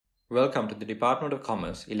Welcome to the Department of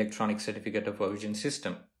Commerce Electronic Certificate of Origin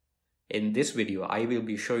System. In this video, I will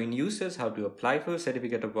be showing users how to apply for a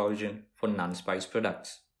Certificate of Origin for non-spice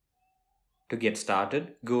products. To get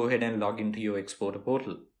started, go ahead and log into your exporter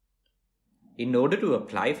portal. In order to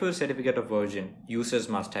apply for a Certificate of Origin, users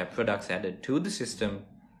must have products added to the system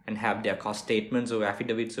and have their cost statements or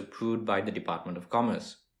affidavits approved by the Department of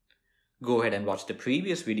Commerce. Go ahead and watch the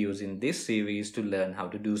previous videos in this series to learn how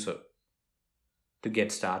to do so. To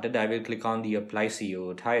get started, I will click on the Apply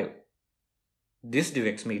COO tile. This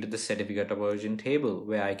directs me to the Certificate of Origin table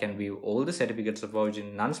where I can view all the Certificates of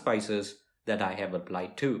Origin non-spices that I have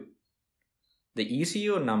applied to. The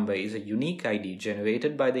ECO number is a unique ID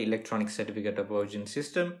generated by the Electronic Certificate of Origin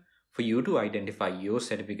system for you to identify your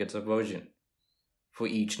Certificates of Origin. For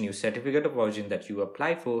each new Certificate of Origin that you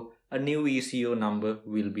apply for, a new ECO number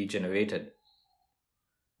will be generated.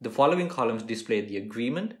 The following columns display the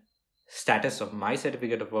agreement, status of my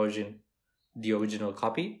Certificate of Origin, the original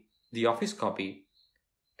copy, the office copy,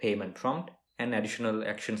 payment prompt, and additional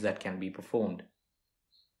actions that can be performed.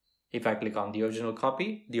 If I click on the original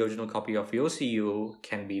copy of your COO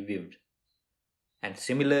can be viewed. And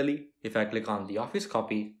similarly, if I click on the office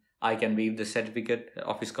copy, I can view the certificate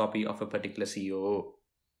office copy of a particular COO.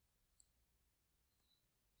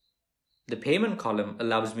 The payment column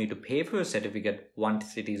allows me to pay for a certificate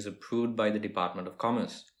once it is approved by the Department of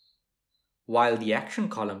Commerce, while the action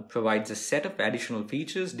column provides a set of additional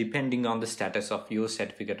features depending on the status of your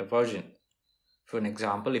Certificate of Origin. For an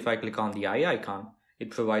example, if I click on the eye icon,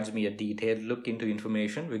 it provides me a detailed look into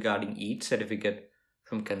information regarding each certificate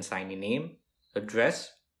from consignee name,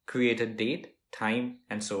 address, created date, time,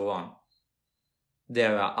 and so on.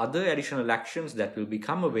 There are other additional actions that will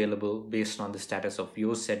become available based on the status of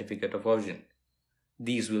your Certificate of Origin.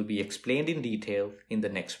 These will be explained in detail in the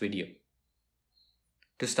next video.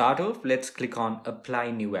 To start off, let's click on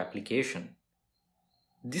Apply New Application.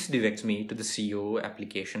 This directs me to the COO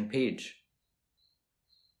application page.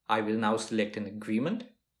 I will now select an agreement,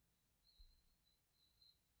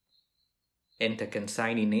 enter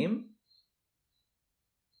consignee name,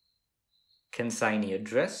 consignee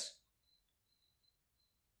address,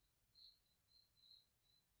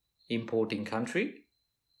 importing country,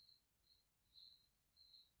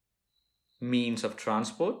 means of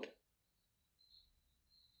transport,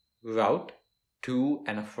 route to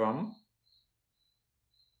and from,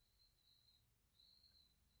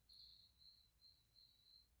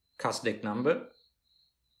 CUSDEC number,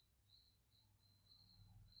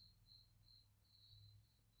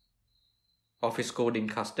 office code in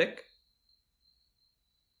CUSDEC,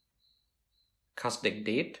 CUSDEC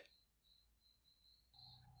date,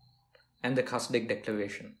 and the CUSDEC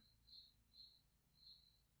declaration.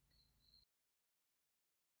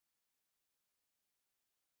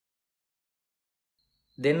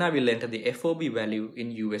 Then I will enter the FOB value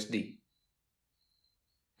in USD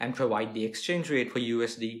and provide the exchange rate for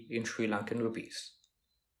USD in Sri Lankan rupees.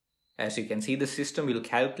 As you can see, the system will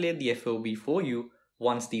calculate the FOB for you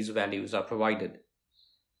once these values are provided.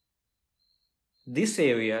 This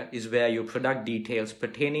area is where your product details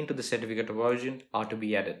pertaining to the Certificate of Origin are to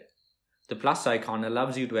be added. The plus icon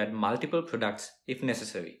allows you to add multiple products if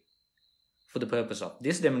necessary. For the purpose of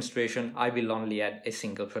this demonstration, I will only add a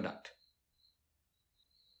single product.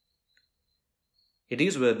 It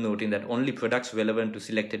is worth noting that only products relevant to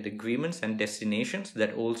selected agreements and destinations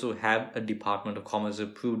that also have a Department of Commerce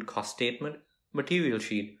approved cost statement, material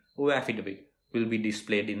sheet, or affidavit will be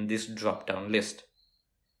displayed in this drop-down list.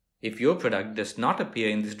 If your product does not appear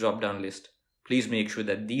in this drop-down list, please make sure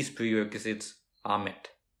that these prerequisites are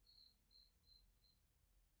met.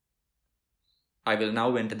 I will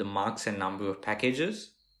now enter the marks and number of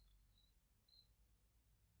packages,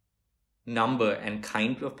 number and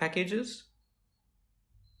kind of packages,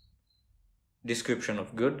 description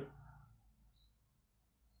of good,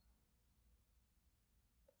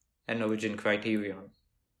 and origin criterion.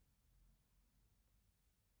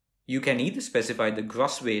 You can either specify the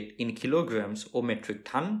gross weight in kilograms or metric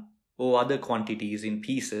ton, or other quantities in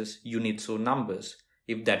pieces, units, or numbers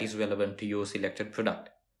if that is relevant to your selected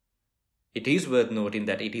product. It is worth noting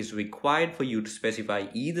that it is required for you to specify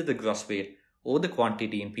either the gross weight or the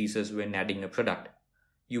quantity in pieces when adding a product.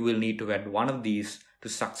 You will need to add one of these to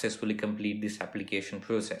successfully complete this application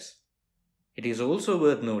process. It is also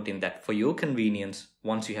worth noting that for your convenience,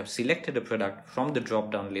 once you have selected a product from the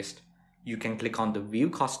drop-down list, you can click on the View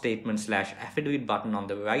Cost Statement / Affidavit button on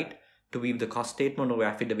the right to view the cost statement or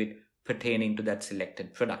affidavit pertaining to that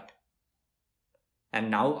selected product. And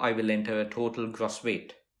now I will enter a total gross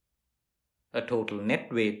weight. A total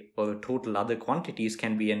net weight or a total other quantities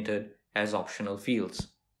can be entered as optional fields.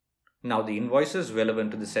 Now the invoices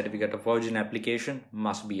relevant to the Certificate of Origin application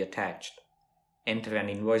must be attached. Enter an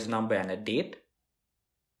invoice number and a date,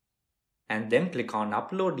 and then click on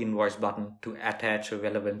Upload Invoice button to attach a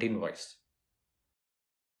relevant invoice.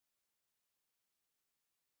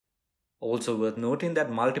 Also worth noting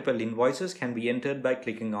that multiple invoices can be entered by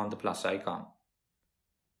clicking on the plus icon.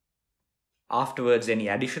 Afterwards, any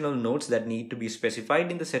additional notes that need to be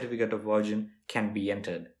specified in the Certificate of Origin can be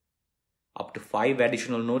entered. Up to 5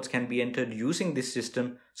 additional notes can be entered using this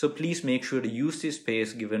system, so please make sure to use the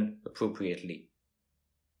space given appropriately.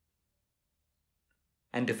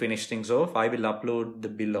 And to finish things off, I will upload the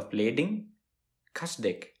bill of lading,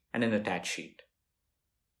 CUSDEC, and an attach sheet.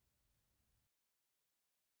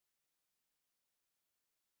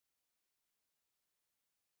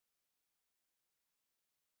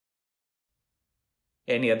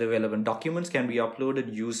 Any other relevant documents can be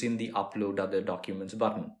uploaded using the Upload Other Documents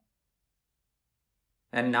button.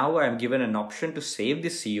 And now I am given an option to save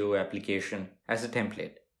this COO application as a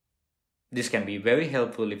template. This can be very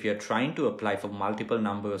helpful if you are trying to apply for multiple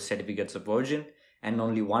number of certificates of origin and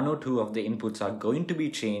only 1 or 2 of the inputs are going to be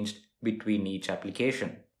changed between each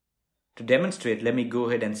application. To demonstrate, let me go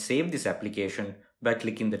ahead and save this application by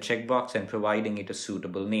clicking the checkbox and providing it a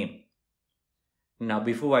suitable name. Now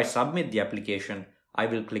before I submit the application, I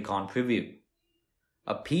will click on Preview.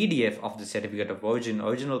 A PDF of the Certificate of Origin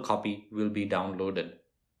original copy will be downloaded.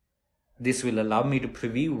 This will allow me to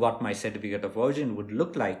preview what my Certificate of Origin would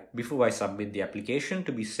look like before I submit the application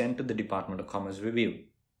to be sent to the Department of Commerce review.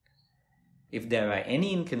 If there are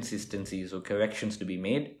any inconsistencies or corrections to be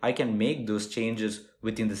made, I can make those changes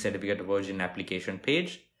within the Certificate of Origin application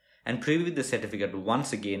page and preview the certificate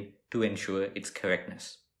once again to ensure its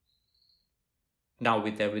correctness. Now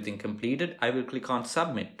with everything completed, I will click on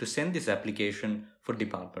Submit to send this application for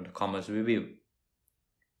Department of Commerce review.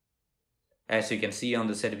 As you can see on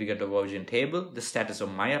the Certificate of Origin table, the status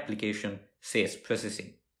of my application says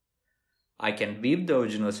Processing. I can view the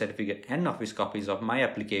original certificate and office copies of my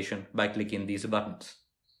application by clicking these buttons.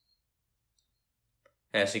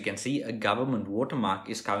 As you can see, a government watermark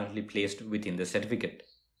is currently placed within the certificate.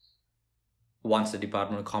 Once the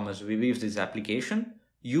Department of Commerce reviews this application,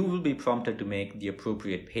 you will be prompted to make the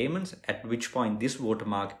appropriate payments, at which point this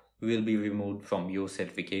watermark will be removed from your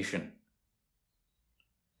certification.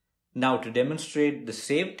 Now to demonstrate the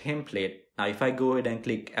saved template, if I go ahead and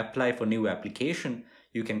click Apply for New Application,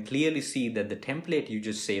 you can clearly see that the template you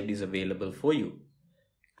just saved is available for you.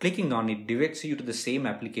 Clicking on it directs you to the same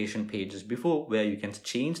application page as before, where you can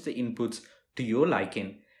change the inputs to your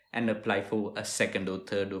liking and apply for a second or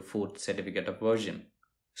third or fourth certificate of origin.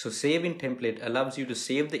 So Save in Template allows you to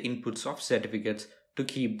save the inputs of certificates to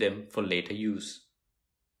keep them for later use.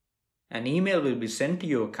 An email will be sent to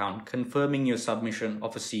your account confirming your submission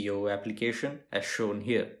of a COO application as shown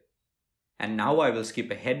here. And now I will skip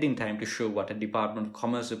ahead in time to show what a Department of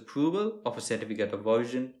Commerce approval of a Certificate of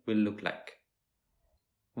Origin will look like.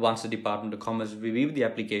 Once the Department of Commerce reviews the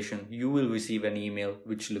application, you will receive an email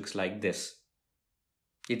which looks like this.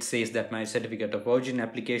 It says that my Certificate of Origin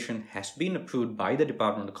application has been approved by the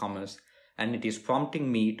Department of Commerce and it is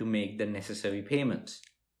prompting me to make the necessary payments.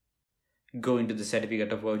 Go into the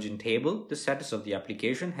Certificate of Origin table, the status of the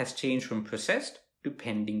application has changed from processed to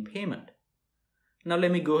pending payment. Now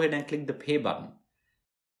let me go ahead and click the Pay button.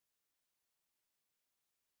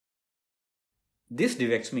 This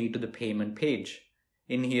directs me to the payment page.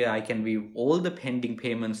 In here I can view all the pending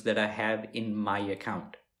payments that I have in my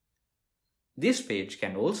account. This page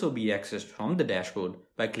can also be accessed from the dashboard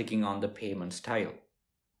by clicking on the Payments tile.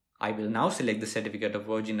 I will now select the Certificate of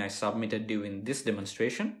Origin I submitted during this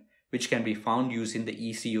demonstration, which can be found using the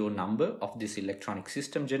ECO number of this electronic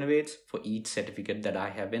system generates for each certificate that I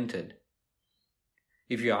have entered.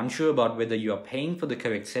 If you are unsure about whether you are paying for the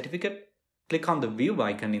correct certificate, click on the View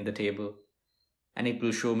icon in the table and it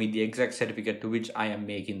will show me the exact certificate to which I am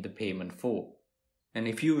making the payment for. And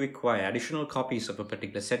if you require additional copies of a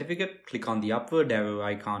particular certificate, click on the upward arrow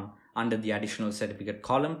icon under the Additional Certificate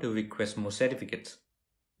column to request more certificates.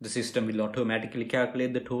 The system will automatically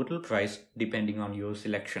calculate the total price depending on your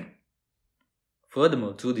selection.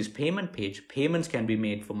 Furthermore, through this payment page, payments can be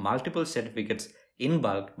made for multiple certificates in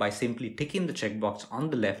bulk by simply ticking the checkbox on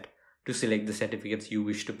the left to select the certificates you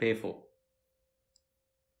wish to pay for.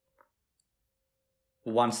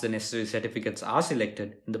 Once the necessary certificates are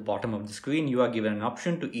selected, in the bottom of the screen you are given an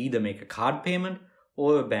option to either make a card payment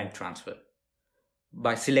or a bank transfer.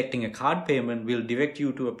 By selecting a card payment will direct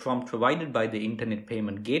you to a prompt provided by the Internet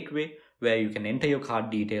Payment Gateway where you can enter your card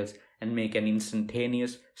details and make an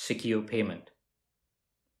instantaneous, secure payment.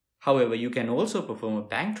 However, you can also perform a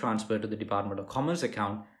bank transfer to the Department of Commerce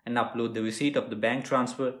account and upload the receipt of the bank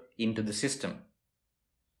transfer into the system.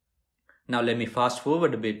 Now let me fast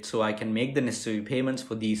forward a bit so I can make the necessary payments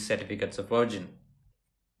for these certificates of origin.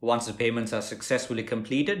 Once the payments are successfully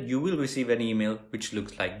completed, you will receive an email which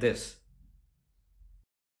looks like this.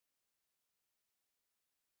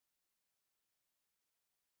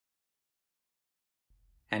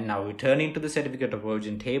 And now returning to the certificate of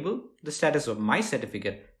origin table, the status of my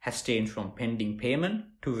certificate has changed from pending payment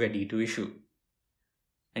to ready to issue.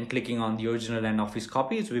 And clicking on the original and office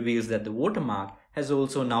copies reveals that the watermark has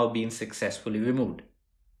also now been successfully removed.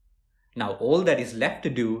 Now all that is left to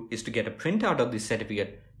do is to get a printout of this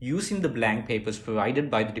certificate using the blank papers provided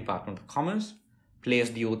by the Department of Commerce, place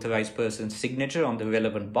the authorized person's signature on the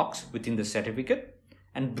relevant box within the certificate,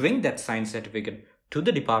 and bring that signed certificate to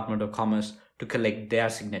the Department of Commerce to collect their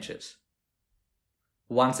signatures.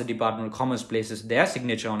 Once the Department of Commerce places their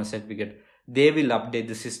signature on a certificate, they will update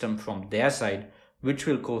the system from their side, which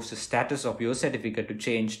will cause the status of your certificate to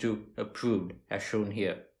change to approved as shown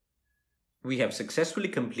here. We have successfully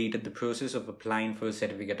completed the process of applying for a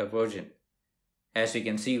certificate of origin. As you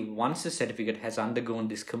can see, once the certificate has undergone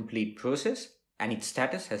this complete process and its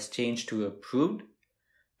status has changed to approved,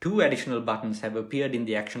 2 additional buttons have appeared in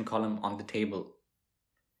the action column on the table.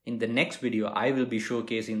 In the next video, I will be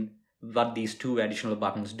showcasing what these 2 additional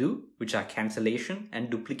buttons do, which are cancellation and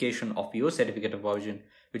duplication of your certificate of origin,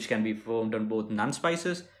 which can be performed on both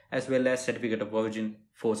non-spices as well as certificate of origin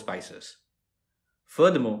for spices.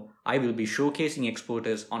 Furthermore, I will be showcasing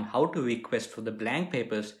exporters on how to request for the blank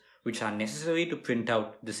papers which are necessary to print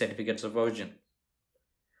out the certificates of origin.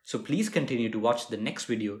 So please continue to watch the next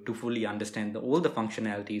video to fully understand all the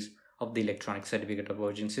functionalities of the electronic certificate of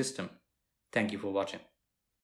origin system. Thank you for watching.